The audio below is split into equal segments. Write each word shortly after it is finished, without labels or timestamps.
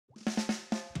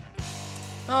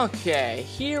Okay,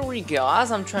 here we go. As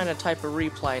I'm trying to type a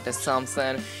reply to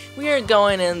something, we are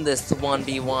going in this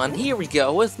 1v1. Here we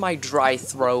go with my dry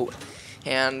throat.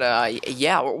 And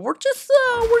yeah, we're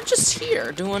just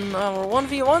here doing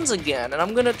 1v1s again, and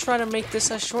I'm gonna try to make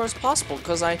this as short as possible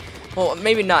because well,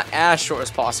 maybe not as short as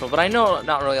possible, but I know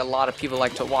not really a lot of people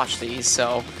like to watch these,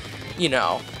 so you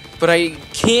know. But I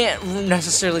can't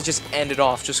necessarily just end it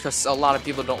off just because a lot of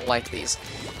people don't like these.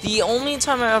 The only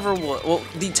time I ever will, well,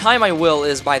 the time I will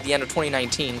is by the end of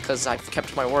 2019 because I've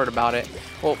kept my word about it.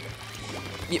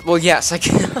 Well, yes, I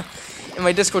can. In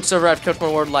my Discord server, I've kept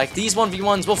my word, like, these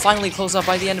 1v1s will finally close up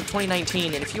by the end of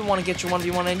 2019, and if you want to get your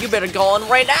 1v1 in, you better go on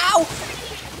right now!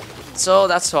 So,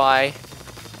 that's why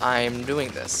I'm doing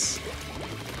this.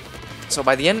 So,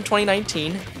 by the end of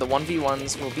 2019, the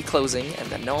 1v1s will be closing, and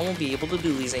then no one will be able to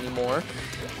do these anymore.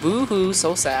 Boo-hoo,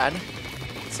 so sad.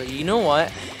 So, you know what?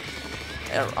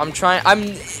 And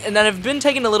then I've been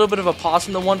taking a little bit of a pause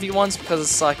from the 1v1s because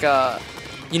it's like,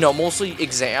 you know, mostly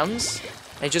exams.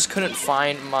 I just couldn't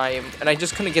find and I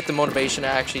just couldn't get the motivation to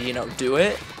actually, you know, do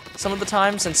it some of the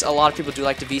time, since a lot of people do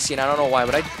like to VC, and I don't know why,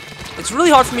 but it's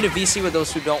really hard for me to VC with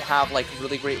those who don't have, like,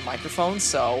 really great microphones,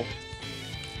 so,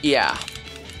 yeah.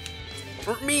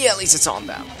 For me, at least, it's on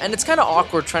them. And it's kind of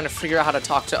awkward trying to figure out how to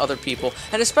talk to other people,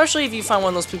 and especially if you find one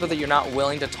of those people that you're not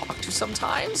willing to talk to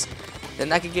sometimes, then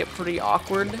that could get pretty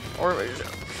awkward, or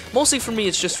mostly for me,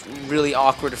 it's just really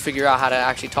awkward to figure out how to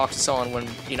actually talk to someone when,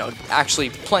 you know, actually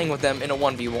playing with them in a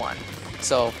 1v1.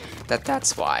 So,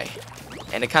 that's why.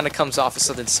 And it kind of comes off as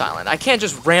something silent. I can't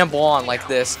just ramble on like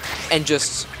this and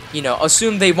just, you know,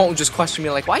 assume they won't just question me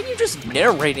like, why are you just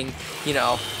narrating, you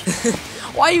know?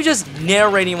 Why are you just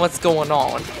narrating what's going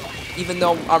on? Even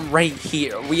though I'm right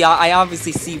here. I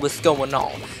obviously see what's going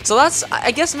on. So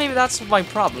I guess maybe that's my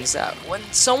problem, is that when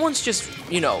someone's just,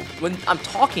 you know, when I'm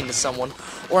talking to someone,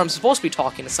 or I'm supposed to be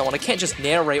talking to someone, I can't just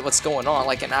narrate what's going on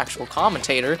like an actual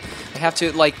commentator. I have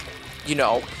to, like, you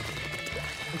know,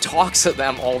 talk to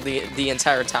them all the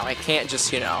entire time. I can't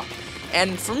just, you know.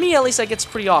 And for me, at least, that gets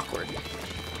pretty awkward.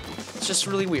 It's just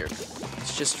really weird.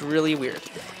 It's just really weird.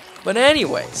 But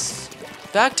anyways,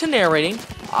 back to narrating.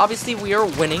 Obviously, we are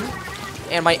winning,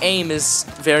 and my aim is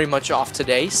very much off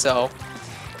today, so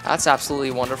that's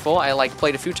absolutely wonderful. I, like,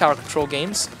 played a few tower control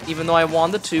games, even though I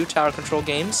won the 2 tower control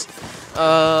games. It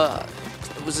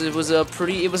was a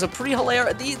pretty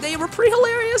hilarious. They were pretty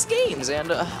hilarious games, and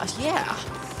yeah.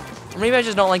 Or maybe I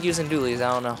just don't like using dualies.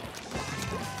 I don't know.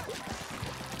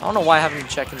 I don't know why I haven't been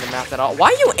checking the map at all. Why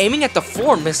are you aiming at the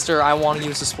 4, Mr. I want to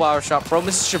use the Splatter Shot Pro,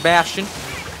 Mr. Sebastian?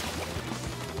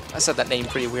 I said that name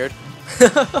pretty weird.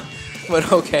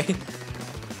 But okay.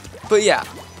 But yeah,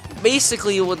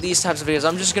 basically with these types of videos,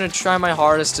 I'm just gonna try my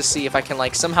hardest to see if I can,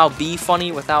 like, somehow be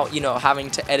funny without, you know, having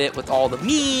to edit with all the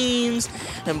memes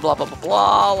and blah blah blah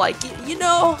blah. Like, you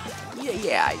know,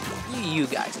 yeah, you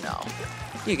guys know.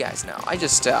 You guys know. I'm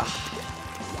just that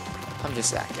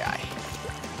guy.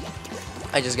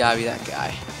 I just gotta be that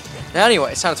guy. Now,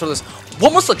 anyway, it's time to throw this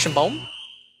one more selection bomb,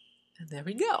 and there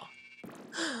we go.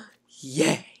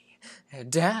 Yay! And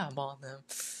dab on them.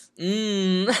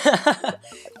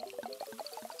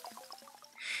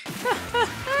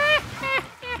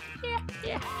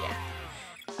 Yeah.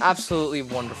 Absolutely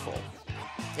wonderful.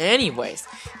 Anyways,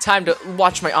 time to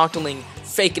watch my Octoling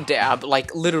fake a dab,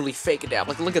 like literally fake a dab.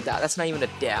 Like, look at that. That's not even a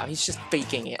dab. He's just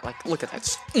faking it. Like, look at that.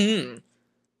 Just,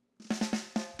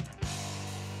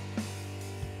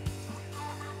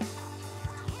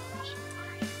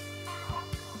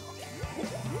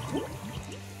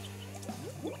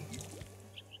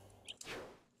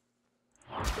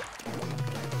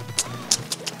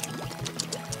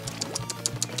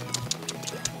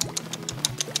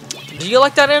 Do you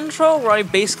like that intro where I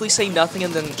basically say nothing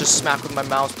and then just smack with my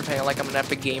mouse pretending like I'm an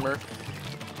epic gamer?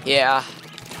 Yeah.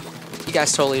 You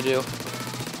guys totally do.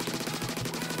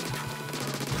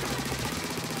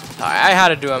 Alright, I had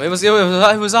to do him. It was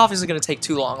obviously going to take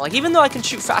too long. Like, even though I can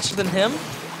shoot faster than him,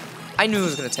 I knew it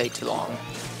was going to take too long.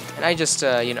 And I just,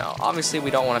 you know, obviously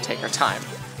we don't want to take our time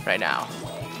right now.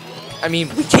 I mean,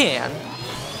 we can.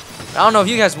 I don't know if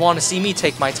you guys want to see me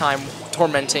take my time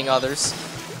tormenting others.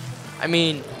 I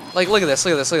mean, like, look at this,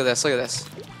 look at this, look at this, look at this.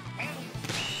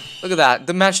 Look at that.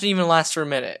 The match didn't even last for a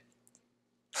minute.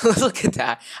 Look at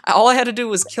that. All I had to do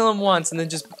was kill him once and then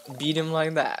just beat him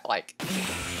like that. Like,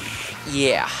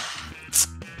 yeah.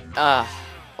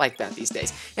 Like that these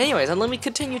days. Anyways, let me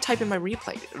continue typing my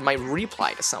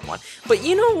reply to someone. But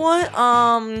you know what?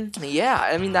 Yeah,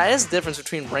 I mean, that is the difference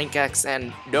between rank X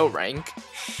and no rank.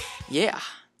 Yeah.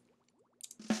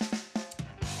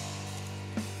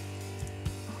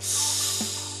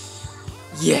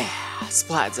 Yeah,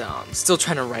 Splatoon. Still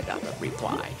trying to write out the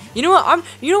reply. You know what?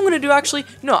 You know what I'm gonna do actually?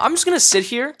 No, I'm just gonna sit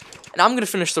here and I'm gonna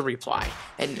finish the reply.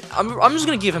 And I'm just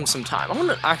gonna give him some time. I'm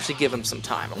gonna actually give him some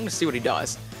time. I'm gonna see what he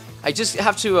does. I just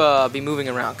have to be moving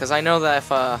around because I know that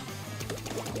if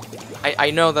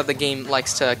I know that the game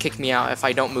likes to kick me out if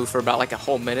I don't move for about like a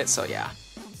whole minute. So yeah.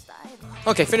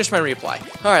 Okay, finish my reply.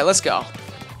 All right, let's go.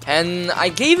 And I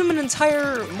gave him an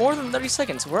entire more than 30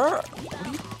 seconds. What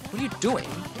are you doing?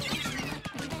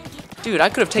 Dude, I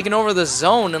could have taken over the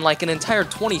zone in like an entire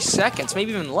 20 seconds,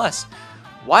 maybe even less.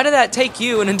 Why did that take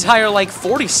you an entire like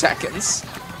 40 seconds?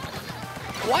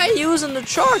 Why are you using the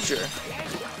charger?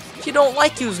 You don't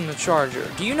like using the charger.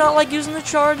 Do you not like using the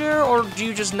charger, or do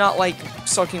you just not like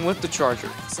sucking with the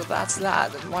charger? So that's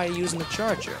that. Then why are you using the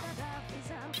charger?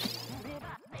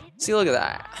 See, look at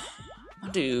that.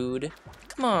 Dude,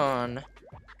 come on.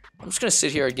 I'm just gonna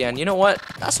sit here again. You know what?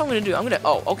 That's what I'm gonna do. I'm gonna...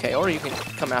 Oh, okay. Or you can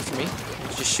come after me.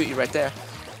 Just shoot you right there.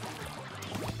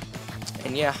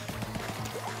 And yeah.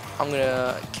 I'm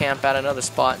gonna camp at another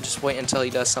spot and just wait until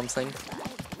he does something.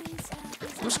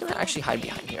 I'm just gonna actually hide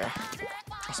behind here.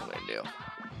 That's what I'm gonna do.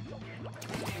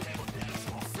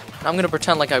 And I'm gonna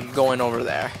pretend like I'm going over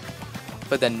there.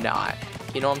 But then not.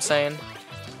 You know what I'm saying?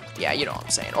 Yeah, you know what I'm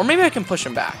saying. Or maybe I can push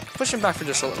him back. Push him back for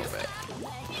just a little bit.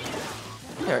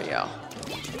 There we go.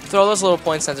 Throw those little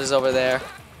point sensors over there.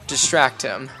 Distract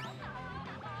him.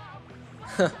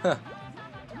 What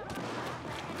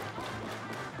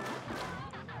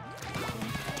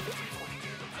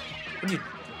do you...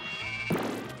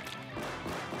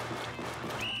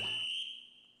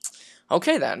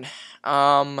 Okay then.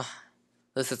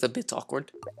 This is a bit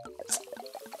awkward.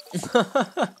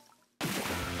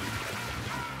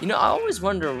 You know, I always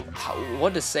wonder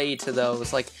what to say to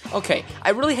those. Like, okay, I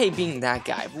really hate being that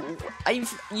guy.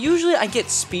 Usually I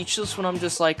get speechless when I'm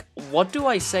just like, what do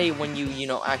I say when you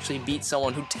know, actually beat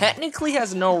someone who technically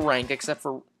has no rank except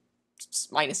for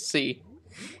 -C.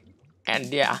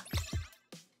 And yeah.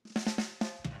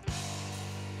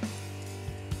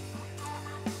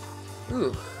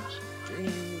 Ooh.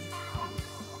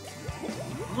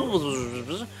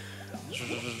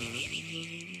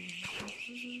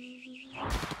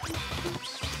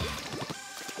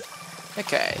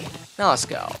 Okay, now let's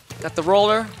go. Got the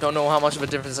roller. Don't know how much of a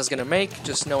difference that's gonna make.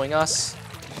 Just knowing us,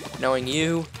 knowing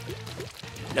you,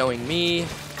 knowing me.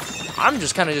 I'm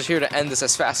just kind of just here to end this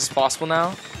as fast as possible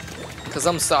now. Cause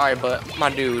I'm sorry, but my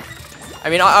dude. I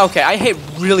mean, okay, I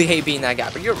really hate being that guy,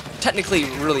 but you're technically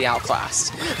really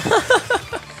outclassed.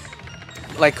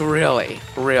 Like really,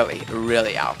 really,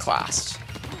 really outclassed.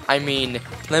 I mean,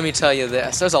 let me tell you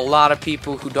this. There's a lot of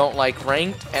people who don't like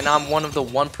ranked, and I'm one of the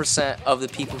 1% of the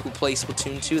people who play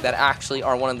Splatoon 2 that actually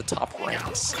are one of the top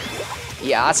ranks.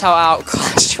 Yeah, that's how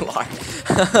outclassed you are.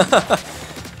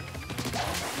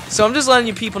 So I'm just letting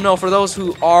you people know, for those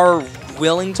who are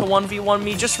willing to 1v1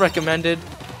 me, just recommended,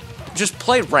 just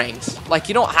play ranked. Like,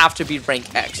 you don't have to be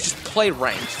rank X. Just play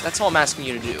ranked. That's all I'm asking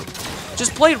you to do.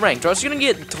 Just play ranked, or else you're gonna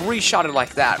get 3-shotted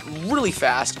like that really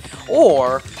fast,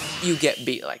 or you get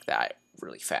beat like that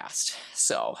really fast.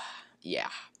 So, yeah.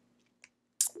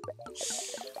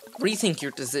 Rethink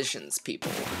your decisions,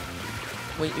 people.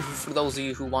 Wait, for those of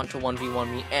you who want to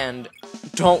 1v1 me and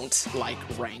don't like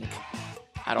rank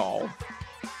at all.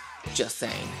 Just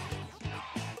saying.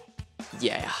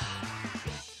 Yeah.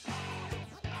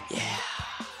 Yeah.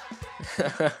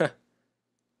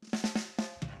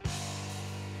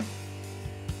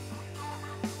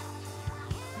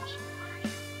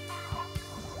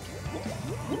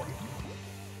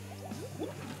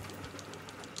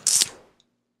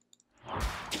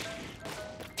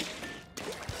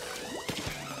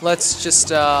 Let's just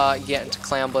get into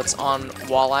Clam Blitz on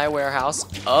Walleye Warehouse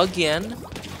again.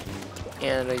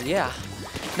 And yeah.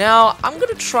 Now, I'm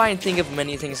gonna try and think of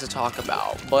many things to talk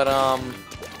about, but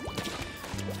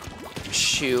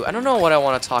shoot, I don't know what I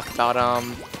want to talk about.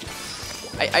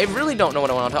 I really don't know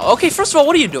what I want to talk. Okay, first of all,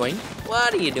 what are you doing?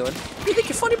 What are you doing? You think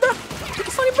you're funny, bro? Think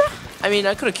you're funny, bro? I mean,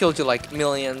 I could have killed you like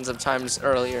millions of times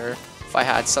earlier if I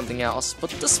had something else, but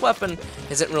this weapon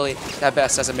isn't really that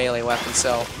best as a melee weapon,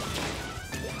 so.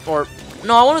 Or,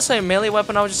 no, I want to say a melee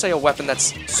weapon, I would just say a weapon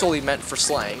that's solely meant for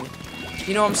slaying.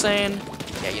 You know what I'm saying?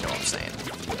 Yeah, you know what I'm saying.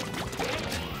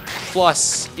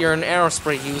 Plus, you're an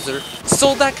aerospray user,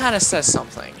 so that kind of says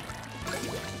something.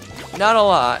 Not a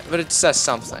lot, but it says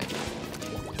something.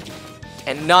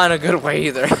 And not in a good way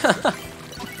either.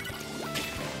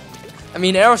 I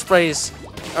mean, aerosprays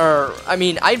are, I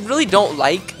mean, I really don't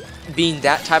like being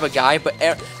that type of guy, but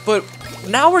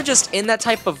now we're just in that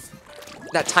type of,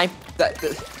 the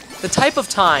type of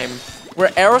time where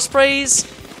aerosprays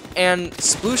And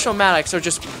Sploosh-O-Matics are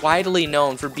just widely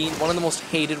known for being one of the most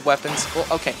hated weapons. Well,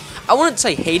 okay, I wouldn't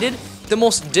say hated, the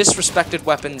most disrespected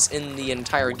weapons in the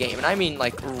entire game. And I mean,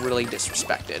 like, really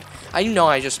disrespected. I know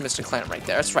I just missed a clam right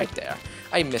there. It's right there.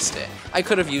 I missed it. I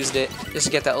could have used it just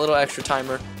to get that little extra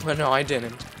timer, but no, I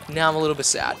didn't. Now I'm a little bit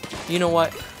sad. You know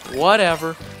what?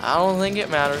 Whatever. I don't think it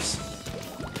matters.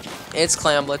 It's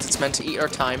Clamblitz. It's meant to eat our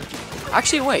time.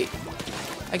 Actually, wait.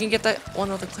 I can get that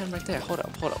one other clam right there. Hold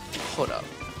up, hold up, hold up.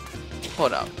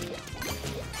 Hold up.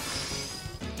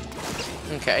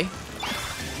 Okay.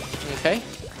 Okay.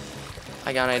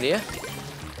 I got an idea.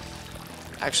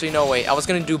 Actually, no, wait. I was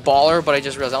gonna do Baller, but I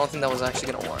just realized I don't think that was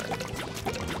actually gonna work.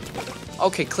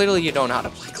 Okay, clearly you don't know how to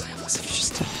play Clamblitz. If you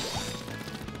just...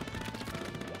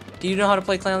 Do you know how to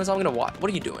play Clamblitz? I'm gonna watch.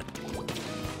 What are you doing?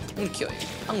 I'm gonna kill you.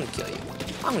 I'm gonna kill you.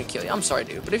 I'm gonna kill you. I'm sorry,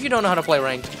 dude. But if you don't know how to play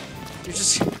ranked, you're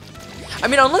just... I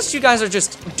mean, unless you guys are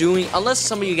just doing... Unless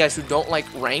some of you guys who don't like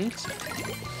ranked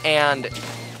and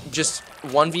just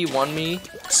 1v1 me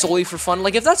solely for fun,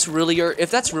 like if that's really your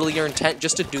intent,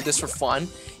 just to do this for fun,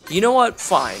 you know what?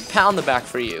 Fine. Pat on the back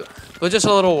for you. But just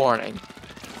a little warning.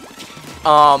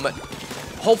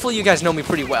 Hopefully you guys know me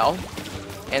pretty well,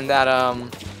 and that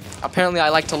apparently I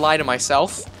like to lie to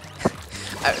myself.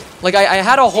 I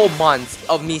had a whole month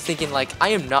of me thinking like I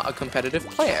am not a competitive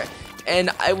player.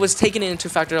 And I was taking it into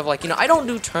factor of like, you know, I don't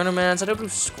do tournaments, I don't do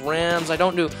scrims, I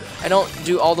don't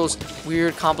do all those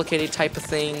weird, complicated type of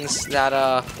things that,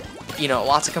 you know,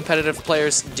 lots of competitive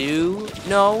players do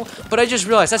know. But I just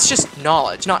realized that's just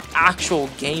knowledge, not actual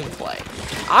gameplay.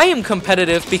 I am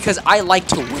competitive because I like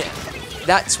to win.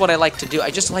 That's what I like to do. I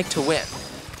just like to win.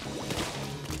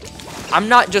 I'm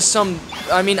not just some...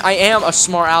 I mean, I am a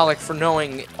smart aleck for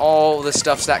knowing all the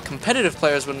stuff that competitive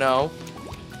players would know.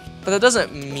 But that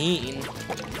doesn't mean...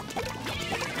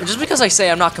 Just because I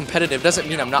say I'm not competitive doesn't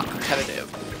mean I'm not competitive.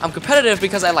 I'm competitive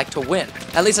because I like to win.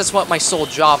 At least that's what my sole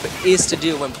job is to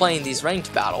do when playing these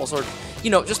ranked battles. Or,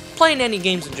 you know, just playing any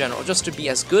games in general. Just to be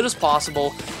as good as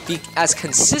possible, be as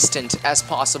consistent as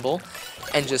possible,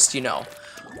 and just, you know,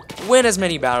 win as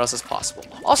many battles as possible.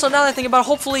 Also, now that I think about it,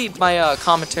 hopefully my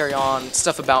commentary on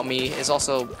stuff about me is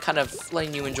also kind of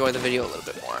letting you enjoy the video a little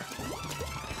bit more.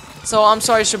 So, I'm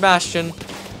sorry, Sebastian.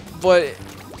 But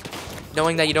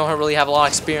knowing that you don't really have a lot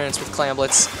of experience with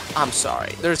Clamblitz, I'm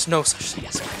sorry. There's no such thing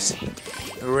as mercy.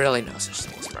 Really no such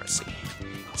thing as mercy.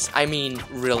 I mean,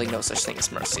 really no such thing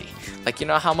as mercy. Like, you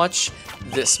know how much?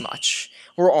 This much.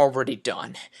 We're already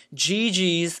done.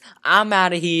 GG's. I'm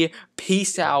out of here.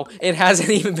 Peace out. It hasn't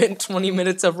even been 20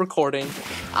 minutes of recording.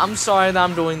 I'm sorry that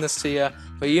I'm doing this to you.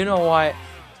 But you know what?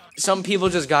 Some people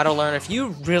just gotta learn. If you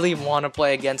really want to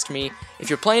play against me, if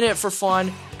you're playing it for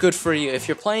fun, good for you. If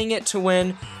you're playing it to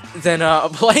win, then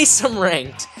play some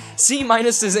ranked. C-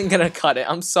 isn't gonna cut it.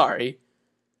 I'm sorry.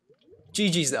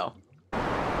 GG's though.